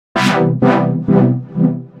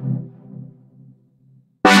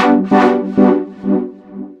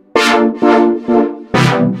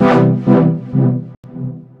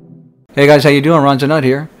Hey guys, how you doing? Ronsanut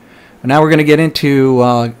here. And now we're going to get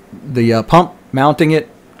into the pump, mounting it,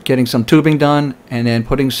 getting some tubing done, and then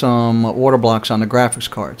putting some water blocks on the graphics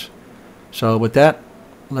cards. So with that,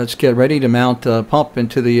 let's get ready to mount the pump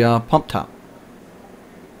into the pump top.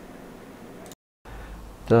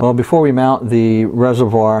 Well, before we mount the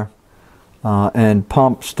reservoir and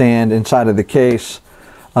pump stand inside of the case,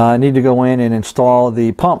 I need to go in and install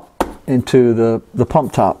the pump into the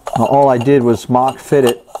pump top. Now, all I did was mock fit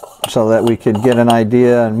it so that we could get an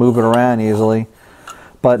idea and move it around easily.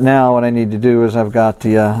 But now what I need to do is I've got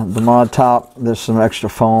the mod top. There's some extra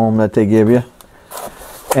foam that they give you.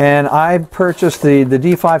 And I purchased the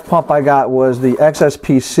D5 pump I got was the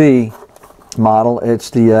XSPC model.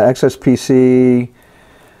 It's the XSPC,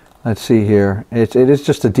 let's see here. It is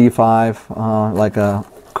just a D5, like a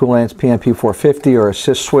Coolant's PMP 450 or a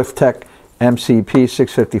Swift-Tech MCP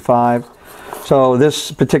 655. So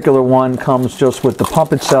this particular one comes just with the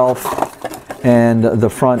pump itself and the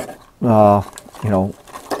front, you know,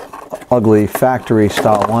 ugly factory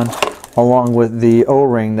style one, along with the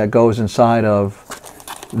O-ring that goes inside of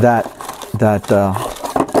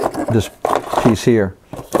this piece here.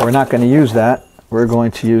 We're not going to use that. We're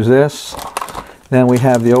going to use this. Then we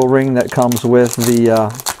have the O-ring that comes with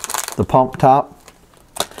the pump top,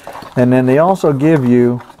 and then they also give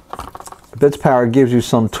you, Bits Power gives you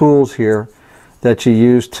some tools here that you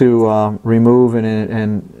use to remove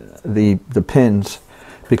the pins,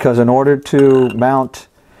 because in order to mount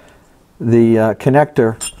the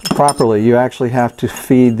connector properly, you actually have to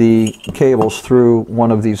feed the cables through one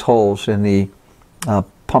of these holes in the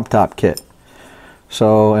pump top kit.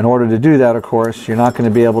 So in order to do that, of course, you're not going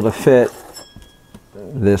to be able to fit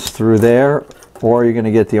this through there, or you're going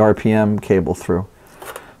to get the RPM cable through.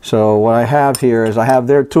 So what I have here is I have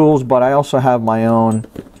their tools, but I also have my own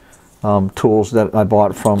tools that I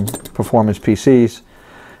bought from Performance PCs.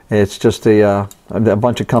 It's just a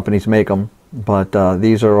bunch of companies make them, but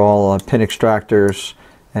these are all pin extractors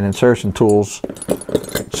and insertion tools.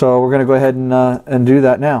 So we're going to go ahead and do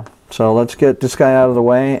that now. So let's get this guy out of the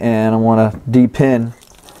way, and I want to de-pin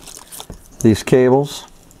these cables.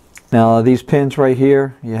 Now these pins right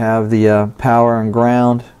here, you have the power and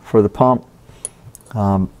ground for the pump.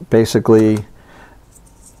 Basically,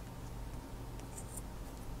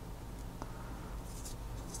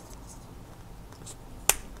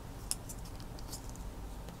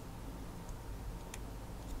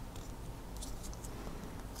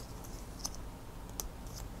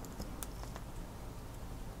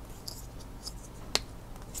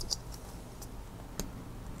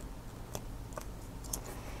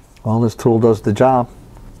 well, this tool does the job.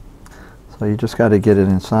 So you just got to get it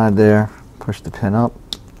inside there, push the pin up,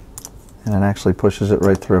 and it actually pushes it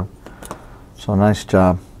right through. So nice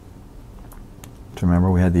job. Just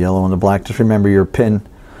remember, we had the yellow and the black. Just remember your pin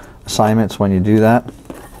assignments when you do that.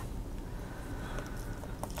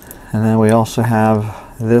 And then we also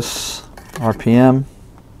have this RPM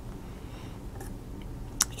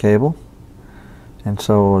cable. And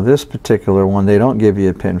so this particular one, they don't give you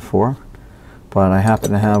a pin for, but I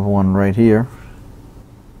happen to have one right here.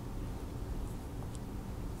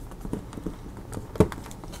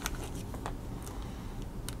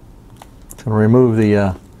 To remove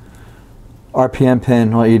the RPM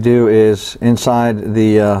pin, what you do is inside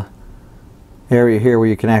the area here where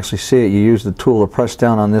you can actually see it, you use the tool to press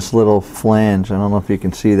down on this little flange. I don't know if you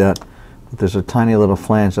can see that, but there's a tiny little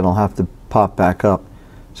flange that'll have to pop back up.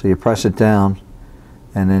 So you press it down,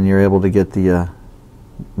 and then you're able to get the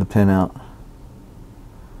pin out.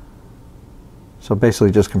 So basically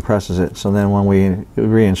just compresses it. So then when we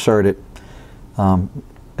reinsert it,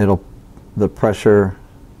 the pressure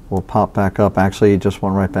will pop back up. Actually, it just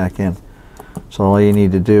went right back in. So all you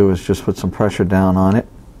need to do is just put some pressure down on it,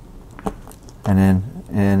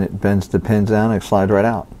 and it bends the pins down and it slides right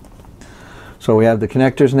out. So we have the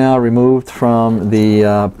connectors now removed from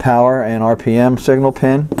the power and RPM signal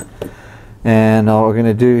pin. And what we're going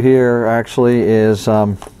to do here actually is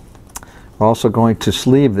we're also going to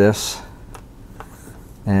sleeve this,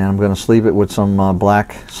 and I'm going to sleeve it with some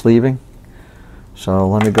black sleeving. So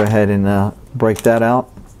let me go ahead and break that out.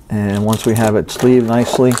 And once we have it sleeved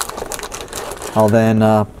nicely, I'll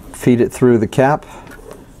then feed it through the cap,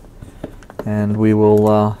 and we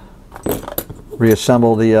will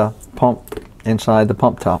reassemble the pump inside the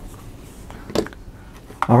pump top.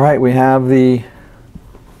 Alright, we have the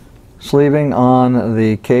sleeving on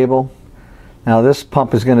the cable. Now this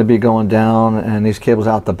pump is going to be going down and these cables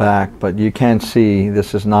out the back, but you can see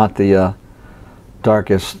this is not the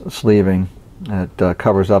darkest sleeving. It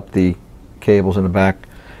covers up the cables in the back.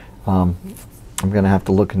 I'm going to have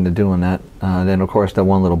to look into doing that. Then of course that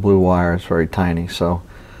one little blue wire is very tiny, so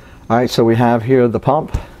Alright, so we have here the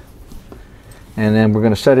pump, and then we're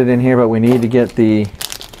going to set it in here, but we need to get the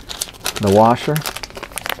washer.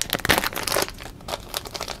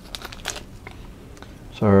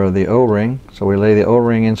 So the O-ring. So we lay the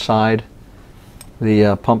O-ring inside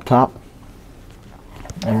the pump top.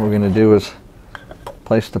 And what we're going to do is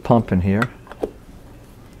place the pump in here.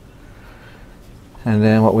 And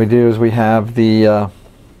then what we do is we have the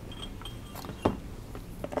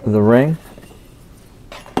ring.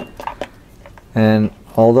 And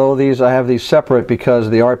although I have these separate because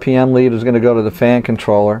the RPM lead is going to go to the fan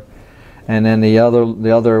controller, and then the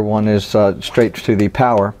other one is straight to the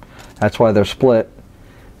power. That's why they're split.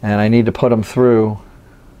 And I need to put them through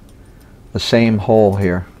the same hole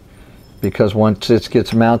here, because once it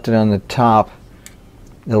gets mounted on the top,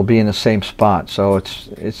 it'll be in the same spot. So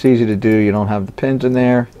it's easy to do. You don't have the pins in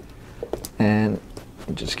there, and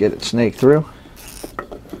you just get it snaked through.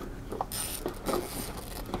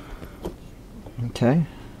 Okay.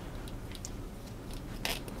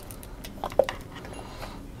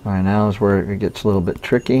 All right, now is where it gets a little bit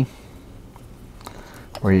tricky,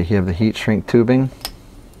 where you have the heat shrink tubing.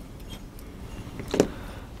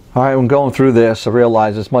 Alright, when going through this, I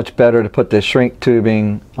realize it's much better to put the shrink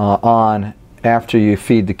tubing on after you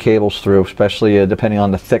feed the cables through, especially depending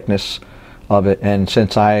on the thickness of it. And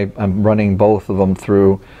since I'm running both of them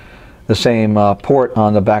through the same port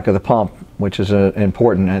on the back of the pump, which is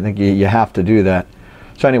important, I think you have to do that.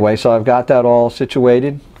 So anyway, so I've got that all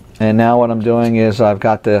situated, and now what I'm doing is I've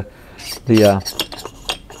got the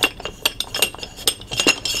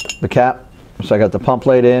cap. So I got the pump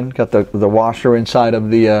laid in, got the washer inside of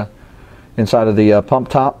the pump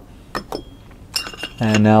top,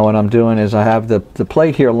 and now what I'm doing is I have the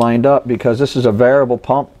plate here lined up because this is a variable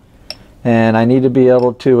pump, and I need to be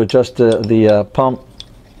able to adjust the pump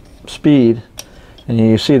speed. And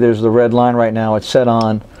you see there's the red line right now. It's set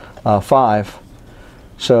on 5,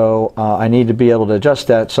 so I need to be able to adjust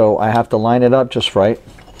that. So I have to line it up just right.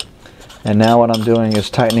 And now what I'm doing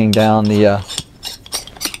is tightening down the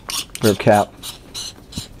rear cap.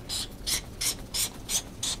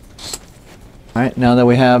 Alright, now that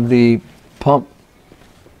we have the pump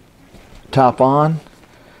top on,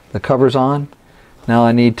 the cover's on, now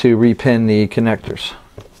I need to repin the connectors.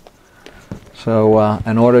 So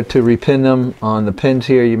in order to repin them on the pins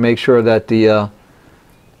here, you make sure that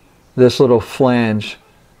this little flange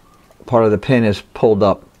part of the pin is pulled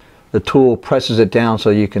up. The tool presses it down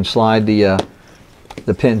so you can slide the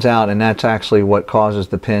pins out, and that's actually what causes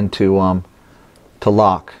the pin to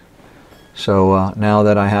lock. So now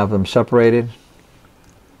that I have them separated,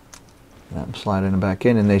 I'm sliding them back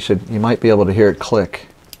in, and you might be able to hear it click.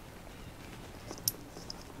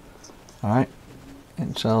 All right,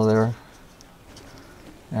 and so there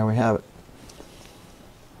we have it.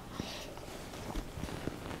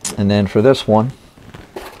 And then for this one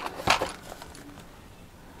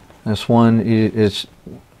you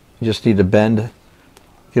just need to bend,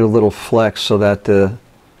 get a little flex so that the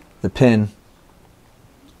pin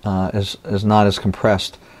is not as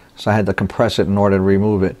compressed. So I had to compress it in order to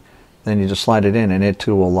remove it. Then you just slide it in, and it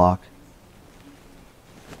too will lock.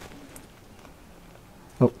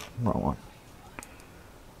 Oh, wrong one.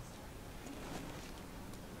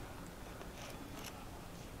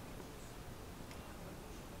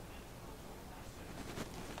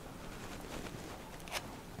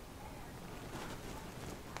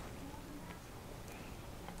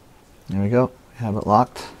 There we go, we have it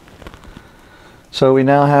locked. So we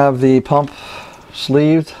now have the pump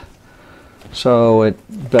sleeved, so it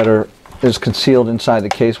better is concealed inside the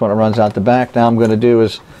case when it runs out the back. Now I'm going to do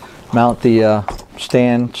is mount the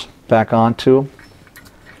stands back onto them.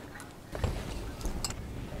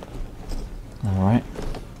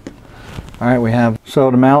 Alright, we have,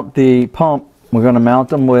 so to mount the pump, we're going to mount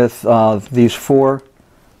them with these 4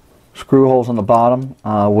 screw holes on the bottom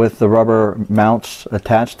with the rubber mounts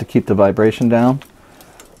attached to keep the vibration down.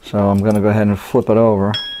 So I'm going to go ahead and flip it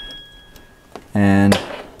over and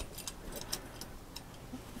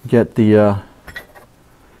get at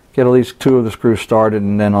least 2 of the screws started,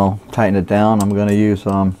 and then I'll tighten it down. I'm going to use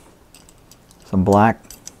some black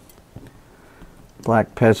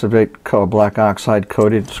pesivate black oxide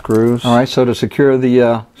coated screws. All right, so to secure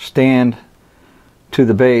the stand to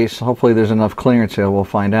the base, hopefully there's enough clearance here, we'll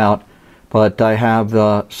find out, but I have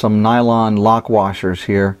some nylon lock washers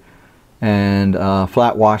here, and a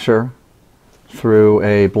flat washer through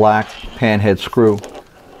a black panhead screw.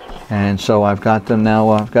 And so I've got them now,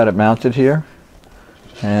 I've got it mounted here,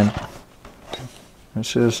 and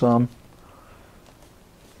this is how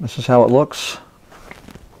it looks.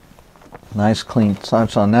 Nice clean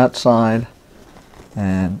sides on that side,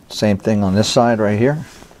 and same thing on this side right here.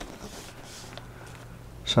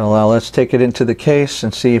 So let's take it into the case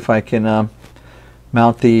and see if I can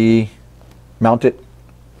mount it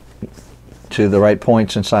to the right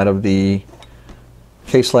points inside of the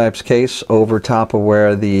Case Labs case over top of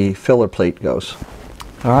where the filler plate goes.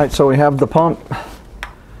 Alright, so we have the pump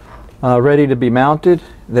ready to be mounted.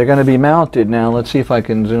 They're going to be mounted now. Let's see if I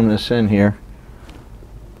can zoom this in here.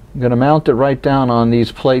 I'm going to mount it right down on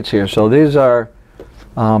these plates here. So these are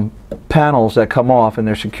panels that come off, and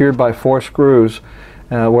they're secured by 4 screws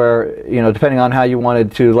where, you know, depending on how you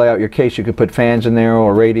wanted to lay out your case, you could put fans in there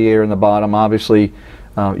or a radiator in the bottom. Obviously,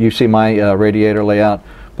 you see my radiator layout.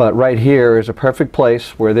 But right here is a perfect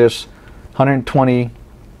place where this 120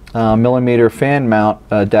 millimeter fan mount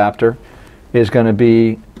adapter is going to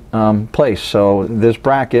be placed. So this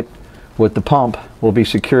bracket with the pump will be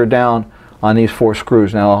secured down on these 4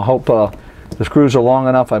 screws. Now I hope the screws are long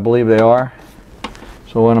enough. I believe they are.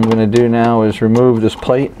 So what I'm going to do now is remove this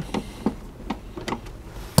plate,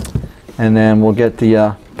 and then we'll get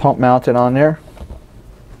the pump mounted on there.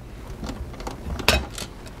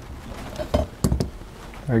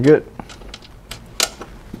 Very good.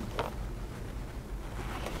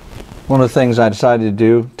 One of the things I decided to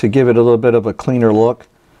do to give it a little bit of a cleaner look,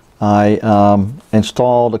 I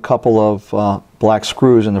installed a couple of black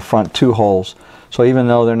screws in the front 2 holes. So even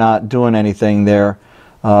though they're not doing anything there,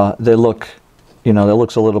 they look, you know, it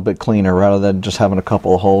looks a little bit cleaner rather than just having a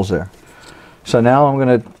couple of holes there. So now I'm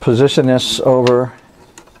going to position this over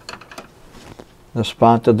the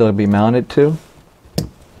spot that they'll be mounted to.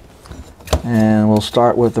 And we'll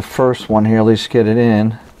start with the first one here, at least get it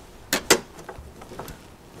in.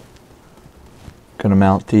 Going to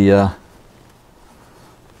mount the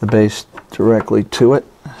base directly to it.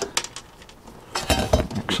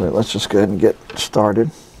 Actually, let's just go ahead and get started.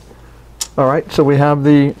 Alright, so we have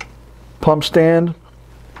the pump stand,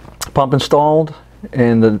 pump installed,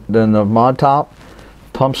 and then the mod top,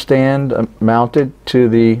 pump stand mounted to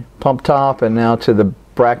the pump top, and now to the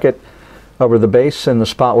bracket over the base in the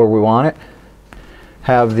spot where we want it.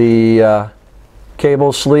 Have the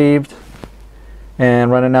cable sleeved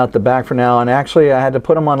and running out the back for now. And actually I had to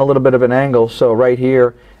put them on a little bit of an angle, so right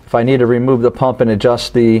here, if I need to remove the pump and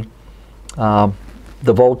adjust the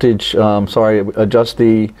voltage, adjust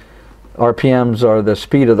the RPMs or the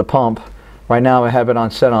speed of the pump, right now I have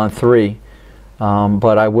it set on 3,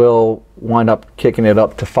 but I will wind up kicking it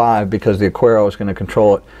up to 5 because the Aquaro is going to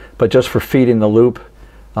control it. But just for feeding the loop,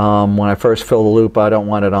 when I first fill the loop, I don't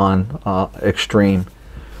want it on extreme.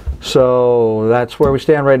 So that's where we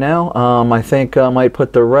stand right now. I think I might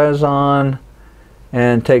put the res on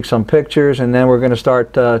and take some pictures, and then we're going to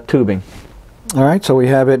start tubing. Alright, so we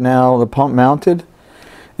have it now, the pump mounted,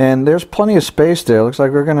 and there's plenty of space there. Looks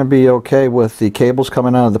like we're going to be okay with the cables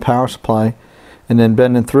coming out of the power supply and then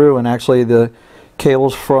bending through, and actually the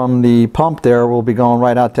cables from the pump there will be going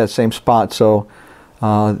right out that same spot. So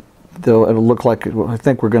it'll look like, I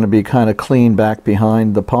think we're going to be kind of clean back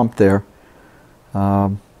behind the pump there.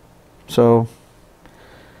 So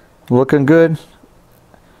looking good.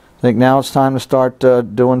 I think now it's time to start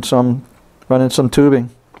running some tubing,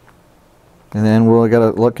 and then we'll got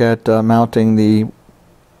to look at mounting the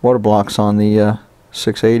water blocks on the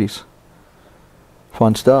 680s.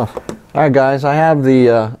 Fun stuff. Alright guys, I have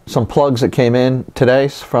the some plugs that came in today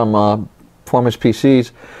from Performance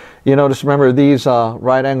PCs. You notice, remember, these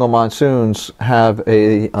right angle monsoons have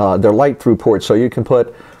they're light through ports, so you can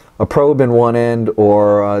put a probe in one end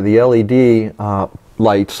or the LED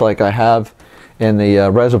lights like I have in the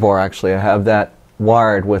reservoir. Actually, I have that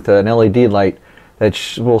wired with an LED light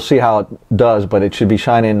that we'll see how it does, but it should be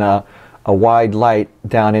shining a wide light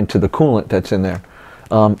down into the coolant that's in there.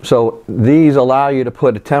 So these allow you to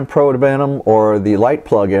put a temp probe in them or the light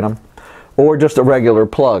plug in them, or just a regular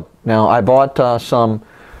plug. Now I bought some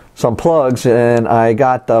plugs, and I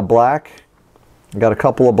got black. I got a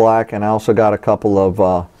couple of black, and I also got a couple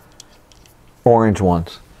of orange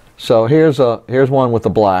ones. So here's one with the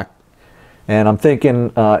black, and I'm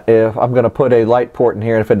thinking if I'm going to put a light port in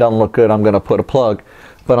here, if it doesn't look good, I'm going to put a plug.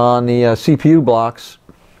 But on the CPU blocks,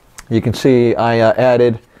 you can see I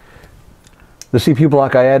added the CPU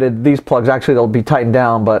block. I added these plugs. Actually, they'll be tightened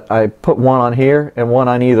down, but I put one on here and one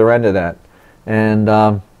on either end of that, and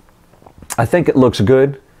I think it looks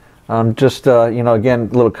good. Just you know, again,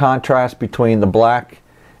 a little contrast between the black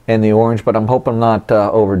and the orange, but I'm hoping I'm not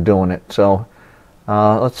overdoing it. So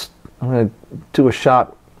I'm going to do a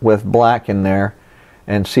shot with black in there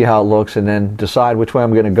and see how it looks, and then decide which way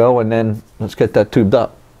I'm going to go, and then let's get that tubed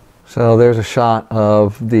up. So there's a shot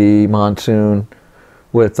of the monsoon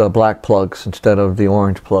with black plugs instead of the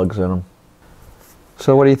orange plugs in them.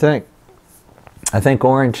 So what do you think? I think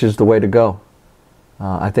orange is the way to go.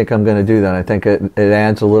 I think I'm going to do that. I think it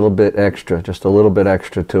adds a little bit extra, just a little bit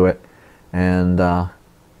extra to it. And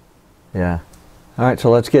yeah. Alright, so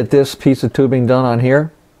let's get this piece of tubing done on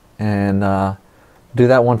here and do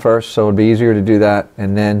that one first, so it'll be easier to do that,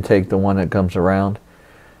 and then take the one that comes around.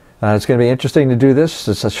 It's going to be interesting to do this.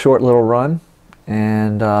 It's a short little run,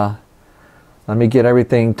 and let me get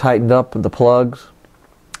everything tightened up with the plugs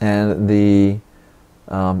and the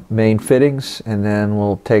main fittings, and then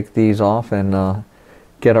we'll take these off and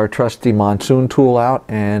get our trusty monsoon tool out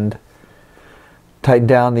and tighten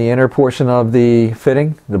down the inner portion of the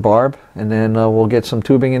fitting, the barb, and then we'll get some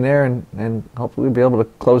tubing in there and hopefully be able to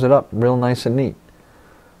close it up real nice and neat.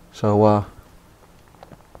 So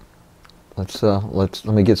let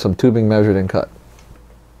me get some tubing measured and cut.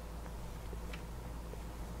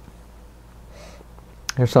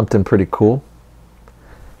 Here's something pretty cool.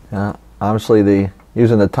 Obviously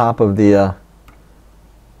using the top of the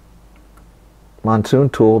monsoon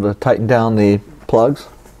tool to tighten down the plugs.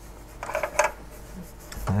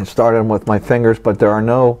 I started them with my fingers, but there are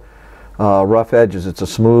no rough edges. It's a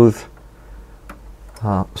smooth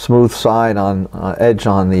side on edge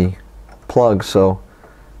on the plug, so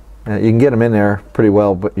you can get them in there pretty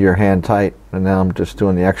well, but your hand tight. And now I'm just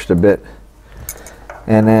doing the extra bit.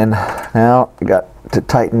 And then now I got to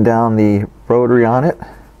tighten down the rotary on it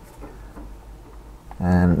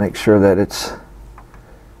and make sure that it's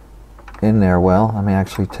in there well. Let me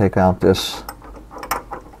actually take out this .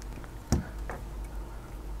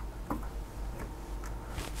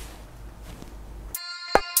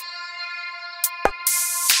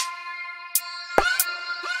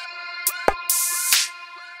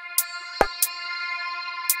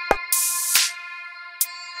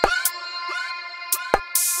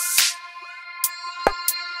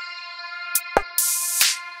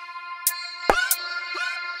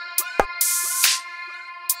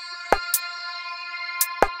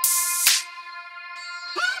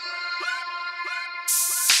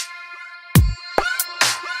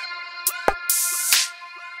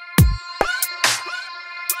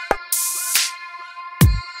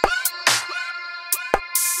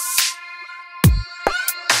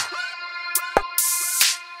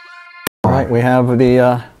 We have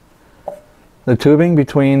the tubing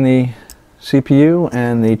between the CPU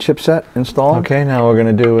and the chipset installed. Okay, now what we're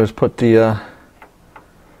going to do is put the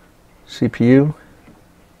CPU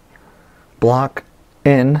block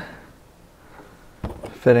in,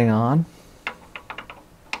 fitting on.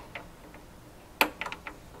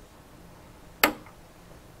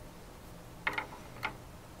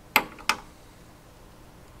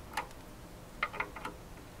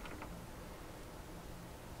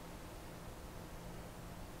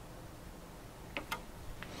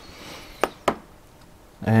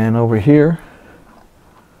 And over here,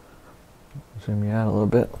 zoom you out a little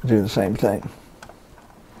bit, do the same thing.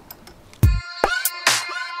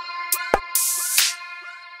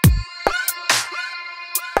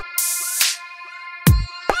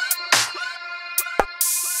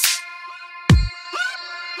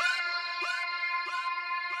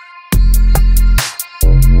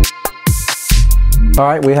 All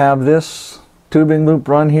right, we have this tubing loop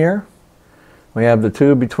run here. We have the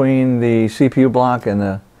tube between the CPU block and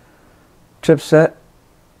the chipset.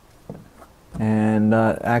 And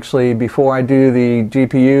actually, before I do the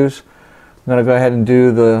GPUs, I'm going to go ahead and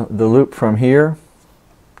do the loop from here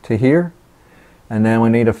to here. And then we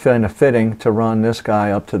need to find a fitting to run this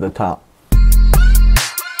guy up to the top.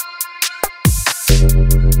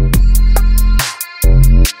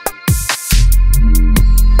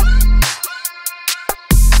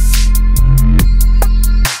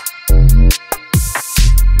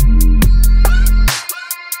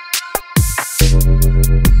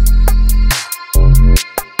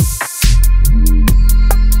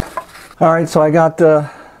 Alright, so I got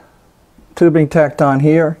the tubing tacked on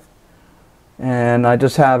here, and I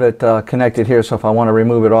just have it connected here, so if I want to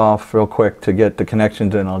remove it off real quick to get the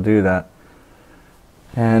connections in, I'll do that.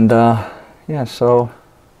 And yeah, so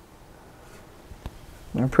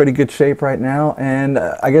they're in pretty good shape right now. And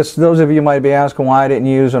I guess those of you might be asking why I didn't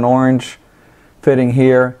use an orange fitting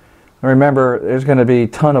here. Remember, there's going to be a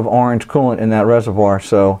ton of orange coolant in that reservoir,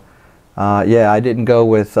 so yeah, I didn't go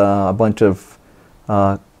with a bunch of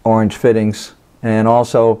orange fittings. And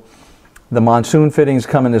also the monsoon fittings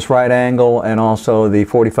come in this right angle and also the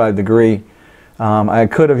 45-degree. I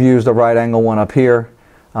could have used a right angle one up here,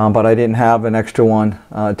 but I didn't have an extra one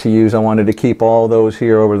to use. I wanted to keep all those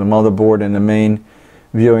here over the motherboard in the main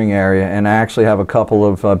viewing area, and I actually have a couple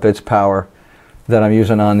of bits power that I'm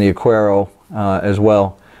using on the Aquaro as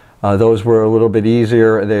well. Those were a little bit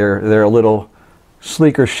easier. They're a little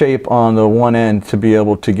sleeker shape on the one end to be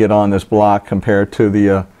able to get on this block compared to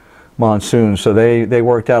the Monsoon. So they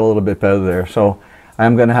worked out a little bit better there. So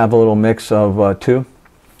I'm going to have a little mix of two,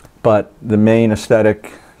 but the main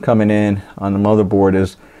aesthetic coming in on the motherboard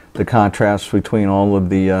is the contrast between all of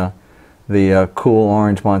the cool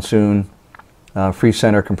orange Monsoon free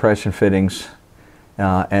center compression fittings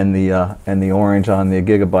and the orange on the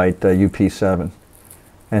Gigabyte UP7.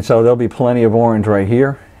 And so there'll be plenty of orange right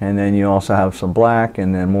here, and then you also have some black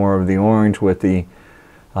and then more of the orange with the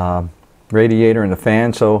radiator and the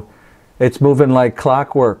fan. So it's moving like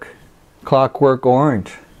clockwork. Clockwork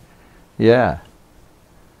orange. Yeah.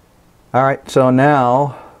 All right, so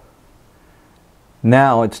now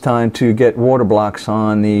it's time to get water blocks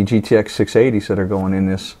on the GTX 680s that are going in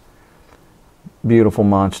this beautiful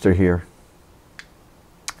monster here.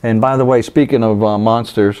 And by the way, speaking of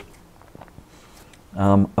monsters,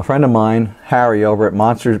 a friend of mine, Harry, over at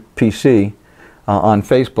Monster PC on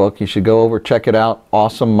Facebook, you should go over, check it out.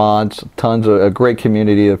 Awesome mods, tons of a great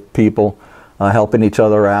community of people helping each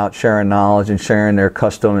other out, sharing knowledge and sharing their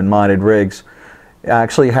custom and modded rigs.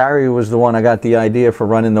 Actually, Harry was the one I got the idea for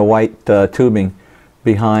running the white tubing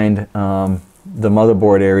behind the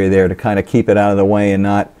motherboard area there to kind of keep it out of the way and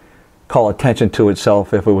not call attention to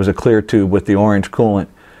itself if it was a clear tube with the orange coolant.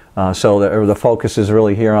 So the focus is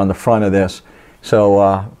really here on the front of this.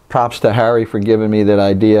 So props to Harry for giving me that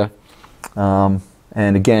idea. And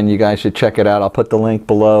again, you guys should check it out. I'll put the link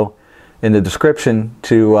below in the description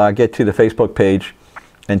to get to the Facebook page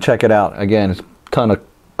and check it out. Again, it's a ton of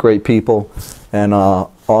great people and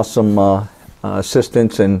awesome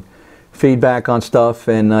assistance and feedback on stuff,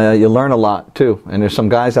 and you learn a lot too. And there's some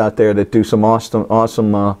guys out there that do some awesome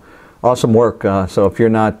work. So if you're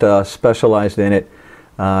not specialized in it,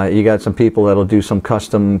 you got some people that'll do some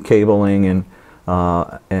custom cabling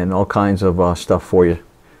and all kinds of stuff for you.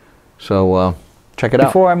 So check it out.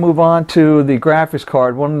 Before I move on to the graphics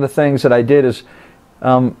card, one of the things that I did is,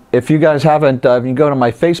 if you guys haven't, if you go to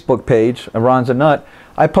my Facebook page, Ronsanut,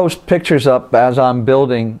 I post pictures up as I'm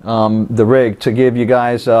building the rig to give you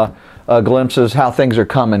guys glimpses how things are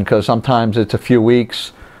coming, because sometimes it's a few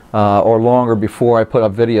weeks or longer before I put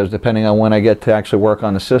up videos, depending on when I get to actually work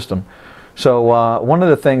on the system. So one of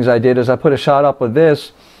the things I did is I put a shot up with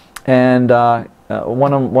this, and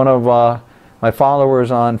one of my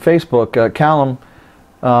followers on Facebook, Callum,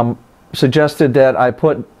 suggested that I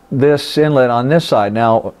put this inlet on this side.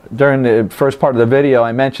 Now, during the first part of the video,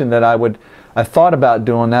 I mentioned that I thought about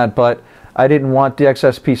doing that, but I didn't want the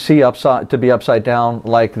XSPC to be upside down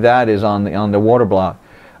like that is on the water block.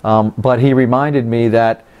 But he reminded me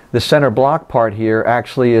that the center block part here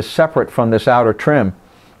actually is separate from this outer trim.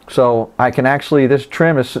 So I can actually, this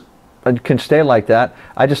trim can stay like that.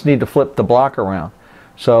 I just need to flip the block around.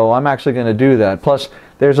 So I'm actually going to do that. Plus,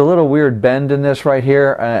 there's a little weird bend in this right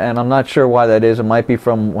here, and I'm not sure why that is. It might be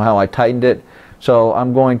from how I tightened it. So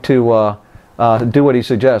I'm going to do what he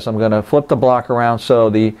suggests. I'm going to flip the block around so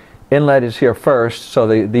the inlet is here first,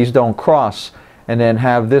 so these don't cross, and then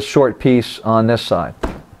have this short piece on this side.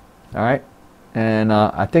 All right, and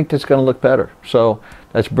I think that's going to look better. So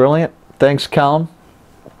that's brilliant. Thanks, Callum.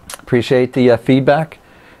 Appreciate the feedback.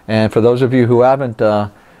 And for those of you who haven't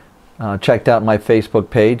checked out my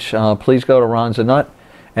Facebook page, please go to Ronsanut,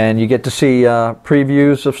 and you get to see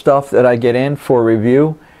previews of stuff that I get in for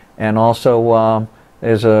review, and also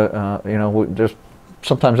there's there's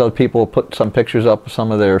sometimes other people will put some pictures up of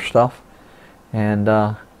some of their stuff. And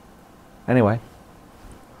anyway,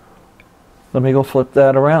 let me go flip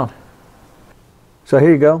that around. So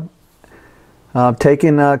here you go.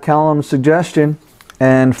 Taking Callum's suggestion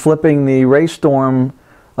and flipping the Raystorm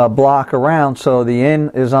block around so the in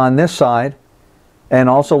is on this side, and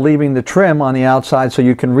also leaving the trim on the outside so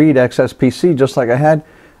you can read XSPC just like I had.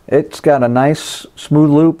 It's got a nice smooth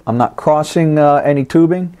loop. I'm not crossing any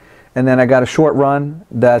tubing, and then I got a short run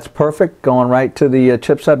that's perfect going right to the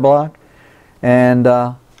chipset block. And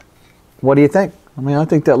what do you think? I mean, I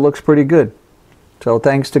think that looks pretty good. So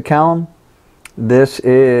thanks to Callum, this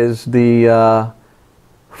is the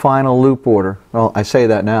final loop order. Well, I say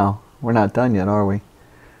that now. We're not done yet, are we?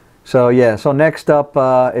 So yeah, so next up,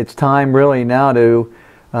 it's time really now to,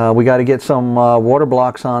 we got to get some water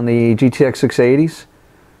blocks on the GTX 680s.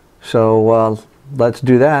 So let's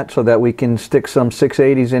do that so that we can stick some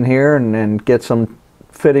 680s in here and get some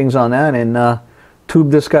fittings on that and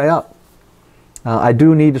tube this guy up. I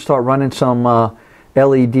do need to start running some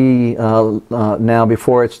LED now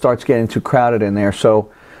before it starts getting too crowded in there.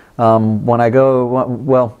 So when I go,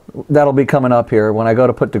 well, that'll be coming up here. When I go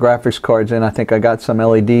to put the graphics cards in, I think I got some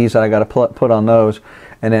LEDs that I got to put on those.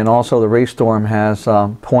 And then also the Raystorm has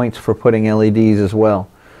points for putting LEDs as well.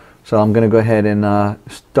 So I'm going to go ahead and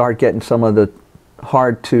start getting some of the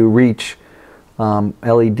hard to reach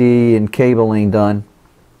LED and cabling done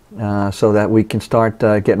so that we can start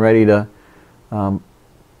getting ready to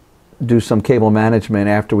do some cable management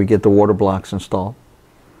after we get the water blocks installed.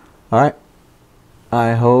 Alright,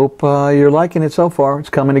 I hope you're liking it so far. It's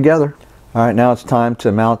coming together. Alright, now it's time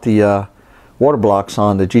to mount the water blocks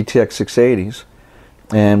on the GTX 680s.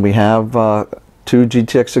 And we have two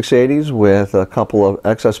GTX 680s with a couple of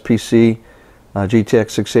XSPC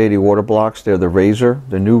GTX 680 water blocks. They're the Razor,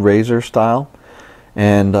 the new Razor style.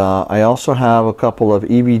 And I also have a couple of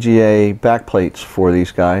EVGA backplates for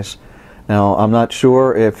these guys. Now, I'm not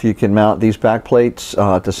sure if you can mount these backplates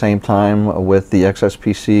at the same time with the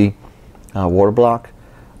XSPC water block,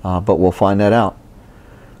 but we'll find that out.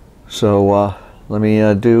 So let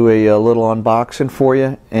me do a little unboxing for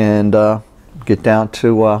you and get down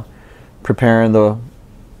to preparing the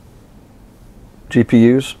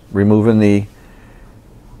GPUs, removing the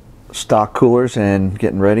stock coolers and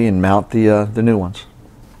getting ready and mount the new ones.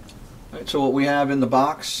 All right, so what we have in the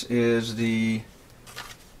box is the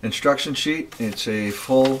instruction sheet. It's a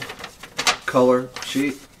full color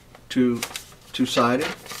sheet, two-sided.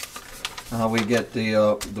 We get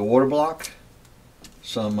the water block,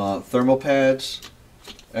 some thermal pads,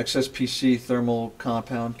 XSPC thermal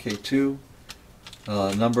compound K2,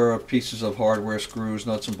 a number of pieces of hardware, screws,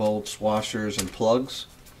 nuts and bolts, washers and plugs,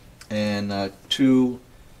 and two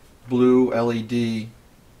blue LED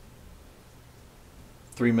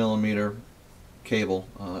 3mm cable,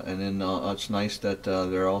 and then it's nice that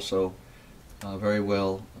they're also very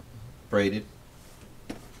well braided.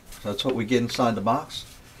 So that's what we get inside the box.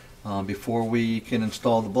 Before we can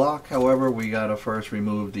install the block, however, we gotta first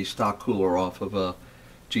remove the stock cooler off of a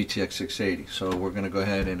GTX 680. So we're gonna go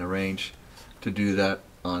ahead and arrange to do that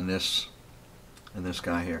on this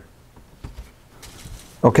guy here.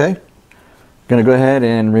 Okay, gonna go ahead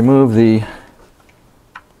and remove the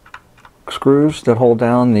screws that hold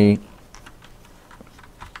down the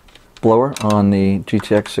blower on the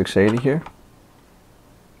GTX 680 here.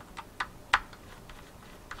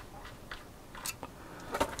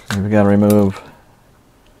 So we've got to remove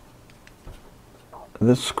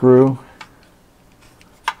this screw.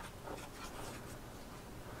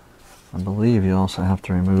 I believe you also have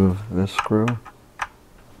to remove this screw.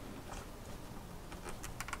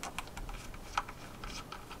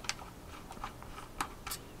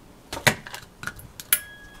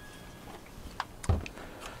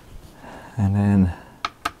 And then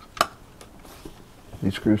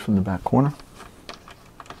these screws from the back corner.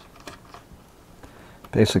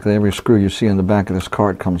 Basically every screw you see on the back of this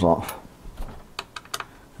card comes off.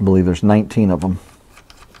 I believe there's 19 of them.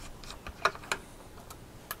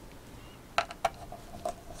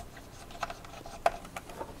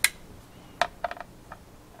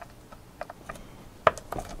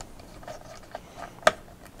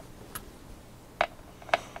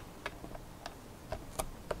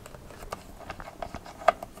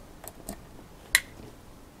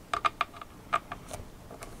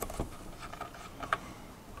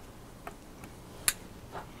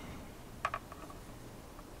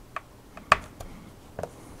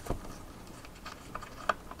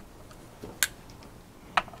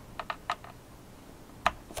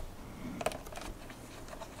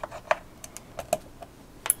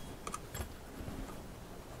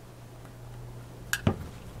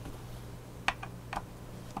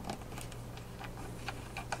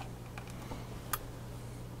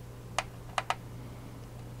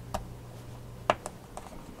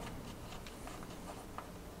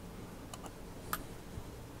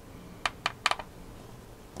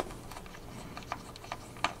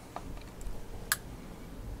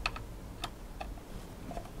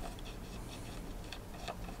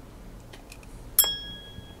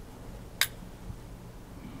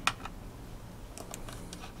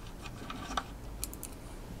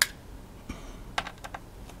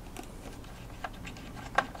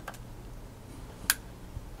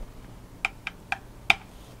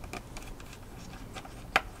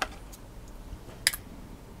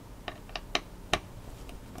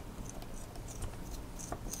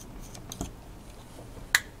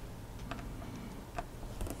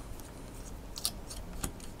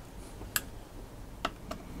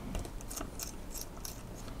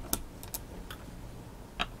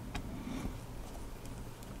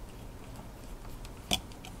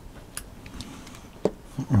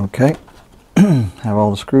 Okay, have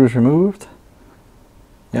all the screws removed.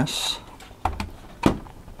 Yes.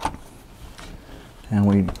 And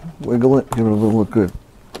we wiggle it, give it a little good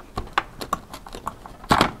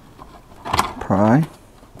pry.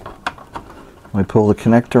 We pull the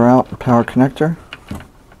connector out, the power connector.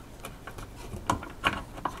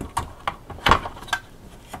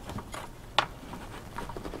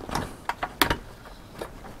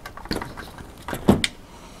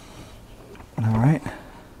 All right.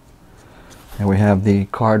 And we have the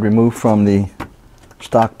card removed from the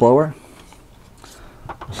stock blower.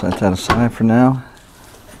 Set that aside for now.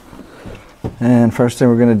 And first thing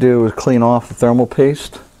we're going to do is clean off the thermal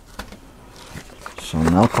paste. Some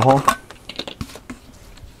alcohol.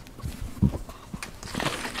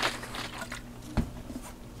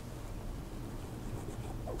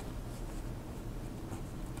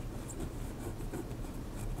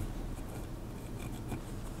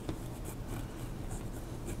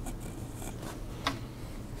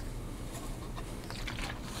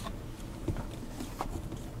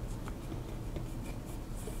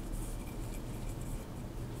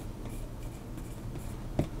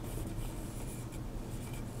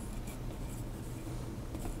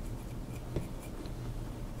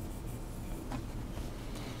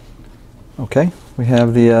 Okay, we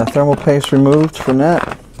have the thermal paste removed from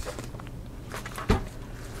that.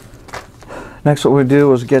 Next what we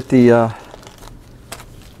do is get the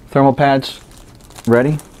thermal pads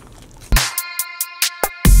ready.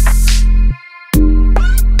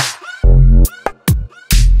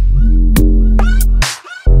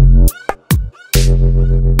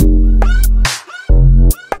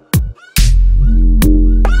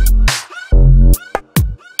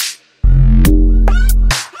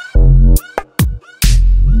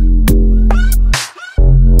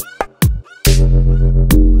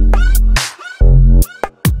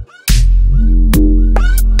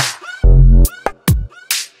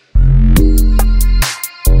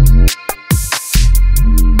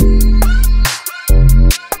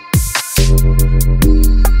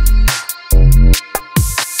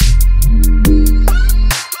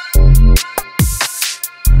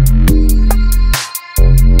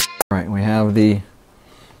 The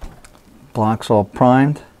blocks all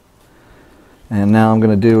primed, and now I'm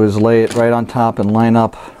going to do is lay it right on top and line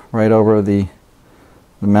up right over the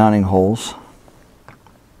mounting holes.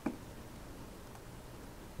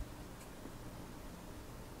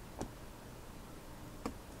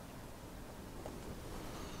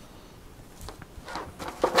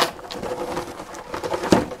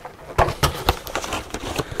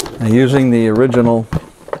 Now, using the original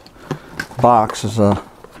box as a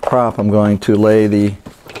prop, I'm going to lay the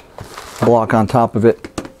block on top of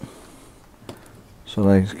it so that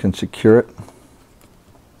I can secure it.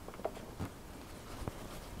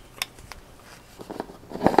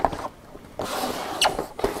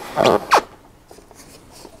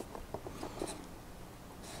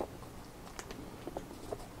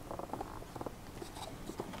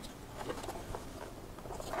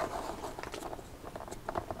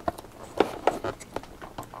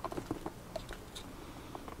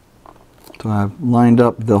 So I've lined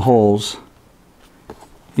up the holes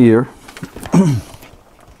here.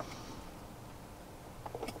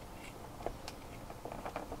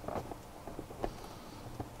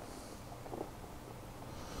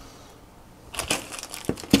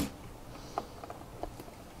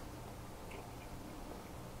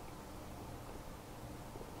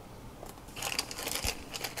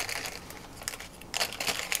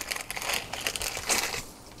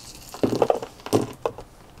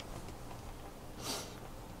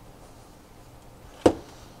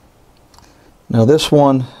 Now this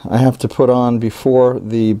one I have to put on before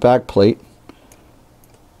the back plate,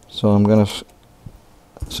 so I'm going to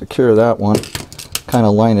secure that one, kind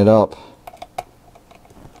of line it up.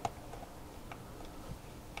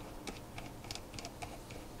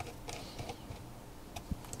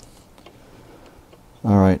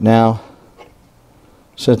 Alright, now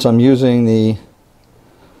since I'm using the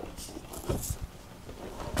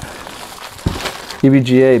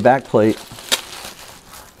EVGA back plate,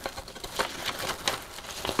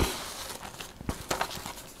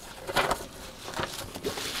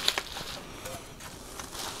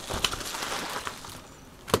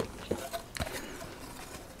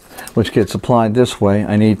 which gets applied this way,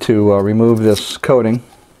 I need to remove this coating.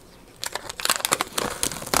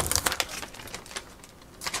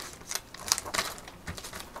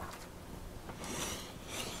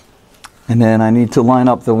 And then I need to line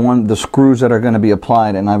up the screws that are going to be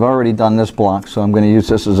applied, and I've already done this block, so I'm going to use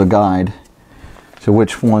this as a guide to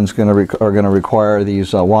which ones are going to require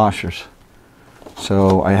these washers.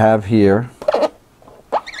 So I have here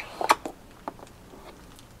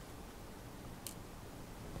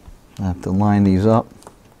I have to line these up.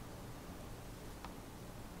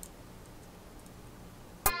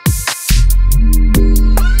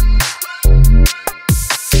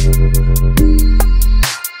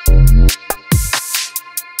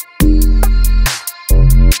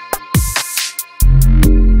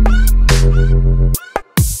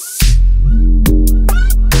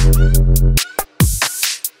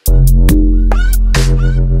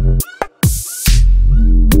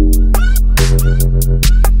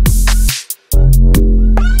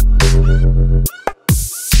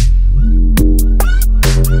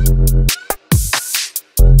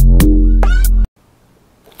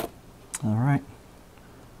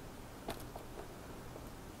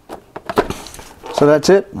 So that's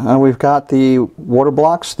it. We've got the water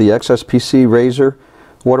blocks, the XSPC Razor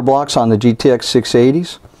water blocks on the GTX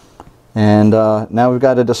 680s. And now we've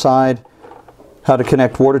got to decide how to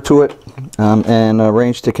connect water to it and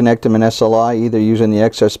arrange to connect them in SLI, either using the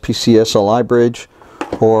XSPC SLI bridge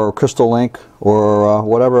or Crystal Link or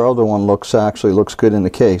whatever other one actually looks good in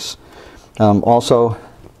the case. Also,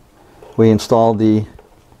 we installed the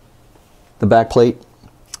backplate,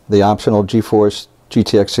 the optional GeForce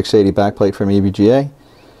GTX 680 backplate from EVGA,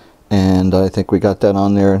 and I think we got that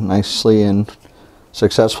on there nicely and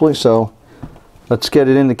successfully. So let's get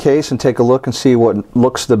it in the case and take a look and see what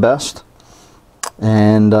looks the best.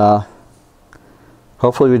 And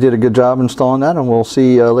hopefully we did a good job installing that, and we'll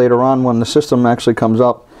see later on when the system actually comes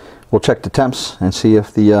up. We'll check the temps and see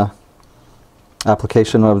if the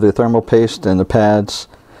application of the thermal paste and the pads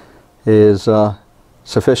is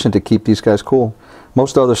sufficient to keep these guys cool.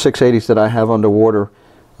 Most other 680s that I have underwater,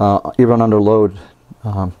 even under load,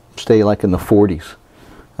 stay like in the 40s.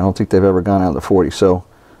 I don't think they've ever gone out of the 40s. So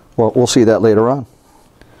we'll see that later on.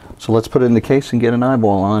 So let's put it in the case and get an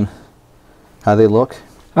eyeball on how they look.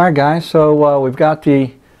 Alright guys, so we've got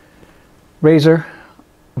the Razor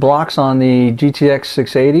blocks on the GTX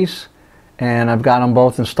 680s, and I've got them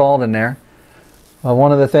both installed in there.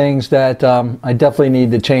 One of the things that I definitely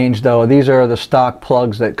need to change, though, these are the stock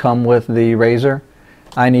plugs that come with the Razor.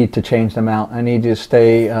 I need to change them out. I need to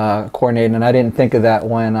stay coordinated, and I didn't think of that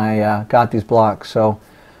when I got these blocks. So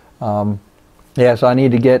yeah, so I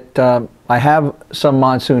need to get, I have some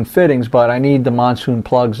monsoon fittings, but I need the monsoon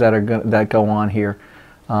plugs that go on here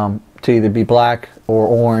to either be black or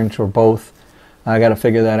orange or both. I got to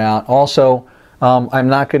figure that out. Also, I'm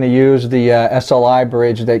not going to use the SLI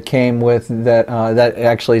bridge that came with that. That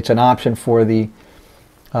actually, it's an option for the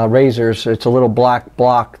Razors. It's a little black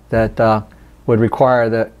block that would require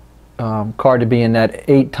that card to be in that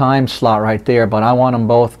 8 times slot right there. But I want them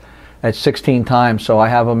both at 16 times, so I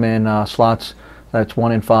have them in slots that's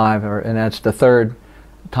 1 and 5, and that's the 3rd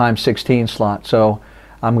times 16 slot. So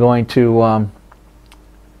I'm going to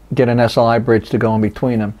get an SLI bridge to go in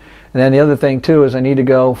between them. And then the other thing too is I need to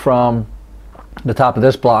go from the top of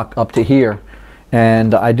this block up to here,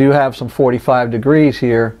 and I do have some 45 degrees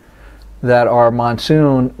here that are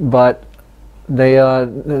monsoon, but they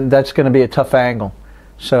that's going to be a tough angle.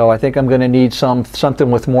 So I think I'm going to need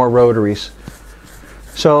something with more rotaries.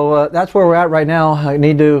 So that's where we're at right now. I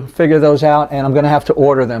need to figure those out, and I'm going to have to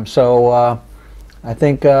order them. So I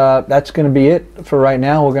think that's going to be it for right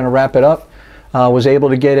now. We're going to wrap it up. Was able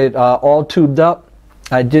to get it all tubed up.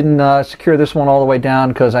 I didn't secure this one all the way down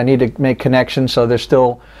because I need to make connections. So there's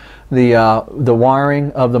still the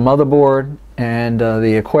wiring of the motherboard and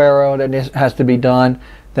the Aquaro that has to be done.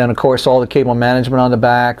 Then of course all the cable management on the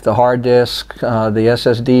back, the hard disk, the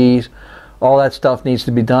SSDs, all that stuff needs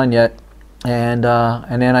to be done yet. And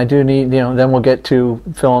then I do need, then we'll get to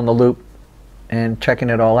filling the loop and checking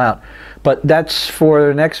it all out. But that's for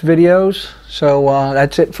the next videos. So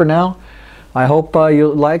that's it for now. I hope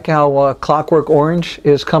you like how Clockwork Orange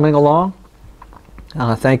is coming along.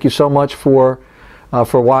 Thank you so much for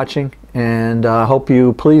watching, and I hope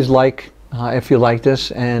you please like if you like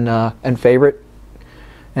this, and favorite.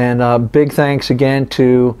 And big thanks again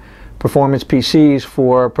to Performance PCs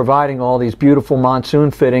for providing all these beautiful monsoon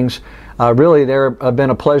fittings. Really, they've been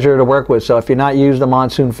a pleasure to work with. So if you're not using the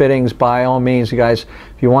monsoon fittings, by all means, you guys,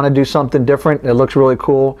 if you want to do something different, it looks really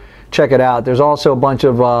cool, check it out. There's also a bunch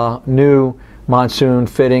of new monsoon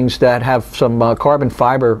fittings that have some carbon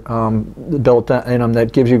fiber built in them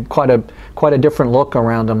that gives you quite a different look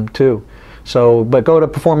around them too. So, but go to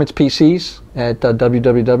Performance PCs at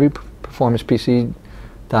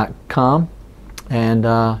www.performancepc.com, and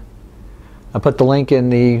I put the link in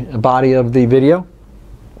the body of the video.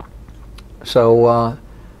 So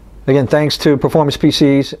again, thanks to Performance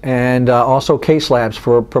PCs and also Case Labs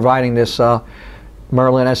for providing this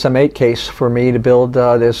Merlin SM8 case for me to build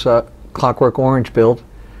this Clockwork Orange build.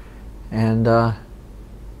 And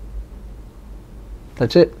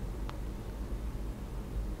that's it.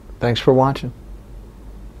 Thanks for watching.